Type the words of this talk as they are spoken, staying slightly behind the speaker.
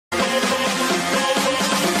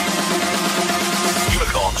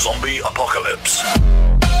Zombie Apocalypse.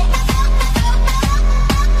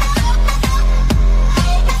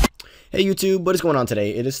 Hey YouTube, what is going on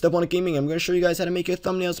today? It is Step1 Gaming. I'm going to show you guys how to make your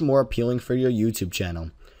thumbnails more appealing for your YouTube channel.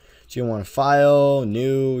 So you want a file,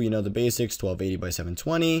 new, you know the basics, 1280 by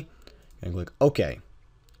 720, and click OK.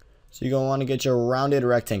 So you're going to want to get your rounded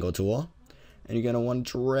rectangle tool, and you're going to want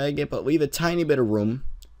to drag it, but leave a tiny bit of room,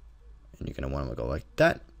 and you're going to want to go like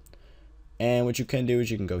that. And what you can do is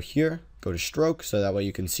you can go here, go to stroke, so that way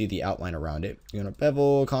you can see the outline around it. You're going to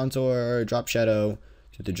bevel, contour, drop shadow,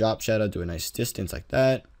 do the drop shadow, do a nice distance like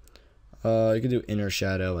that. You can do inner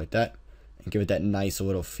shadow like that, and give it that nice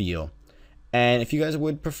little feel. And if you guys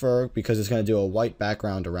would prefer, because it's going to do a white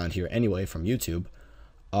background around here anyway from YouTube,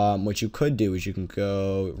 what you could do is you can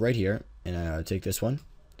go right here and take this one,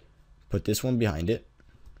 put this one behind it,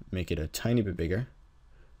 make it a tiny bit bigger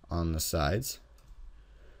on the sides,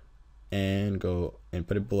 and go and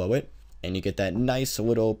put it below it, and you get that nice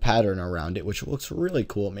little pattern around it, which looks really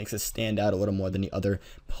cool. It makes it stand out a little more than the other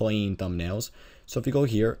plain thumbnails. So if you go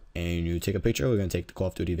here and you take a picture, we're going to take the Call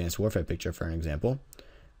of Duty Advanced Warfare picture for an example,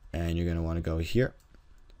 and you're going to want to go here,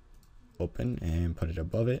 open, and put it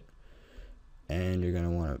above it, and you're going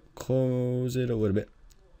to want to close it a little bit,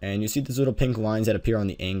 and you see these little pink lines that appear on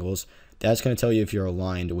the angles. That's going to tell you if you're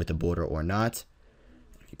aligned with the border or not.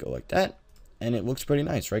 If you go like that, and it looks pretty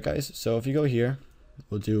nice, right guys? So if you go here,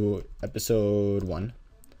 we'll do episode 1.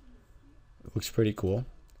 It looks pretty cool.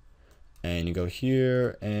 And you go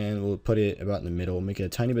here, and we'll put it about in the middle, make it a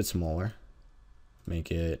tiny bit smaller,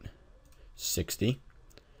 make it 60.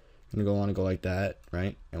 I'm going to want to go like that,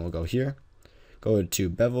 right? And we'll go here, go to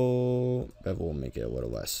bevel, we'll make it a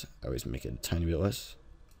little less. I always make it a tiny bit less.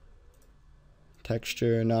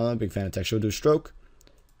 Texture, no, I'm not a big fan of texture. We'll do stroke,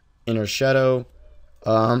 inner shadow.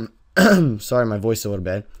 Sorry, my voice is a little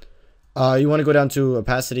bad. You want to go down to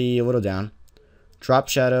opacity a little down. Drop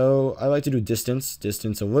shadow, I like to do distance,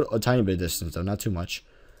 a tiny bit of distance though, not too much.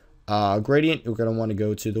 Gradient, you're going to want to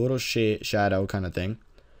go to the little shadow kind of thing.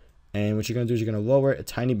 And what you're going to do is you're going to lower it a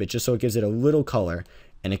tiny bit just so it gives it a little color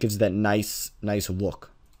and it gives that nice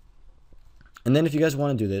look. And then if you guys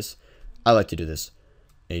want to do this, I like to do this.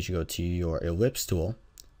 Is you go to your ellipse tool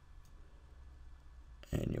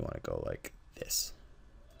and you want to go like this.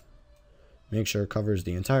 Make sure it covers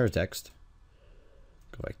the entire text.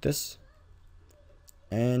 Go like this.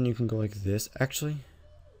 And you can go like this, actually.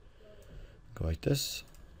 Go like this.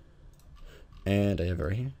 And I have it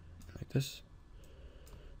right here. Like this.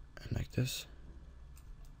 And like this.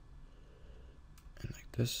 And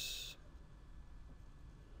like this.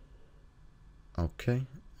 Okay.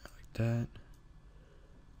 Like that.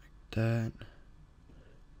 Like that.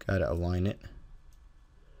 Gotta align it.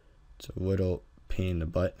 It's a little pain in the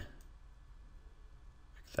butt.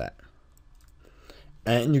 Like that.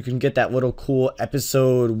 And you can get that little cool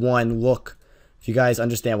episode 1 look. If you guys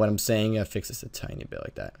understand what I'm saying, I'll fix this a tiny bit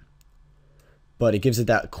like that. But it gives it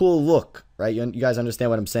that cool look, right? You guys understand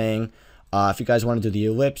what I'm saying? If you guys want to do the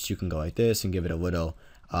ellipse, you can go like this and give it a little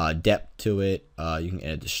depth to it. You can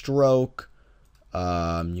add the stroke.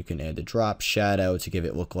 You can add the drop shadow to give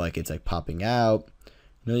it look like it's like popping out.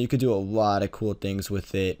 You know, you could do a lot of cool things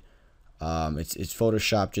with it. It's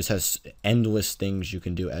Photoshop just has endless things you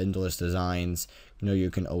can do, endless designs. You know,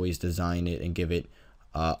 you can always design it and give it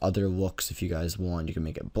other looks if you guys want. You can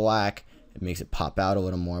make it black. It makes it pop out a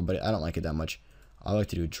little more, but I don't like it that much. I like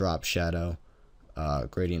to do drop shadow,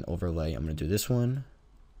 gradient overlay. I'm going to do this one.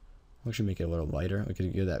 I'll actually make it a little lighter. We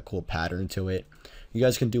could give that cool pattern to it. You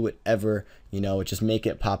guys can do whatever, you know, just make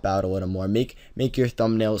it pop out a little more. Make your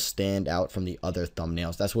thumbnails stand out from the other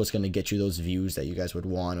thumbnails. That's what's going to get you those views that you guys would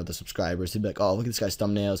want, or the subscribers to be like, oh, look at this guy's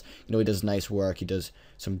thumbnails. You know, he does nice work. He does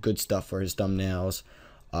some good stuff for his thumbnails.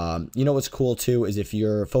 You know what's cool too is if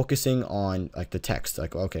you're focusing on like the text,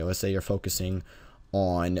 like, okay, let's say you're focusing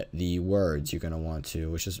on the words, you're going to want to,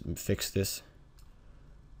 let's just fix this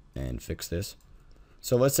and fix this.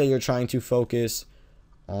 So let's say you're trying to focus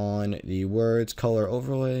on the words, color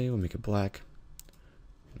overlay, we'll make it black.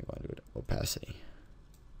 You want to do it opacity.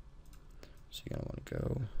 So you're going to want to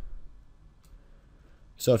go.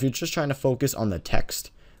 So if you're just trying to focus on the text,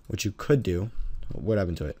 what you could do, what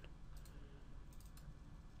happened to it?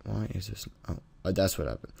 Why is this? Oh, that's what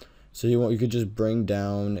happened. So you could just bring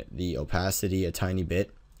down the opacity a tiny bit,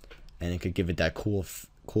 and it could give it that cool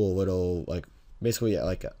little, like, basically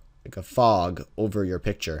like a fog over your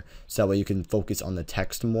picture, so that way you can focus on the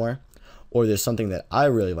text more. Or there's something that I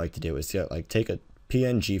really like to do is like take a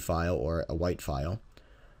PNG file or a white file,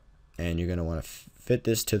 and you're gonna want to fit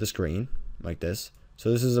this to the screen like this.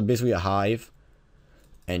 So this is basically a hive,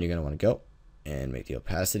 and you're gonna want to go and make the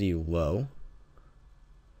opacity low,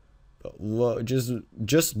 but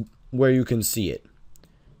just where you can see it.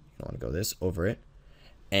 You want to go this over it,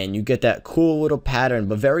 and you get that cool little pattern,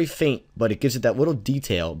 but very faint, but it gives it that little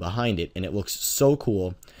detail behind it, and it looks so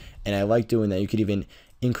cool. And I like doing that. You could even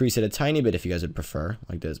increase it a tiny bit if you guys would prefer,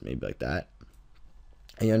 like this, maybe like that.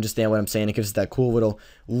 And you understand what I'm saying? It gives it that cool little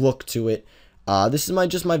look to it. This is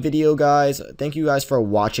just my video, guys. Thank you guys for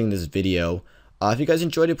watching this video. If you guys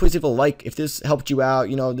enjoyed it, please leave a like. If this helped you out,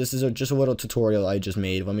 you know, this is just a little tutorial I just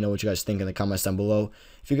made. Let me know what you guys think in the comments down below.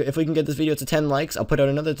 If we can get this video to 10 likes, I'll put out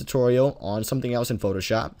another tutorial on something else in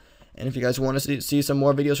Photoshop. And if you guys want to see some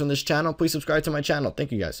more videos from this channel, please subscribe to my channel.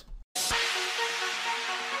 Thank you, guys.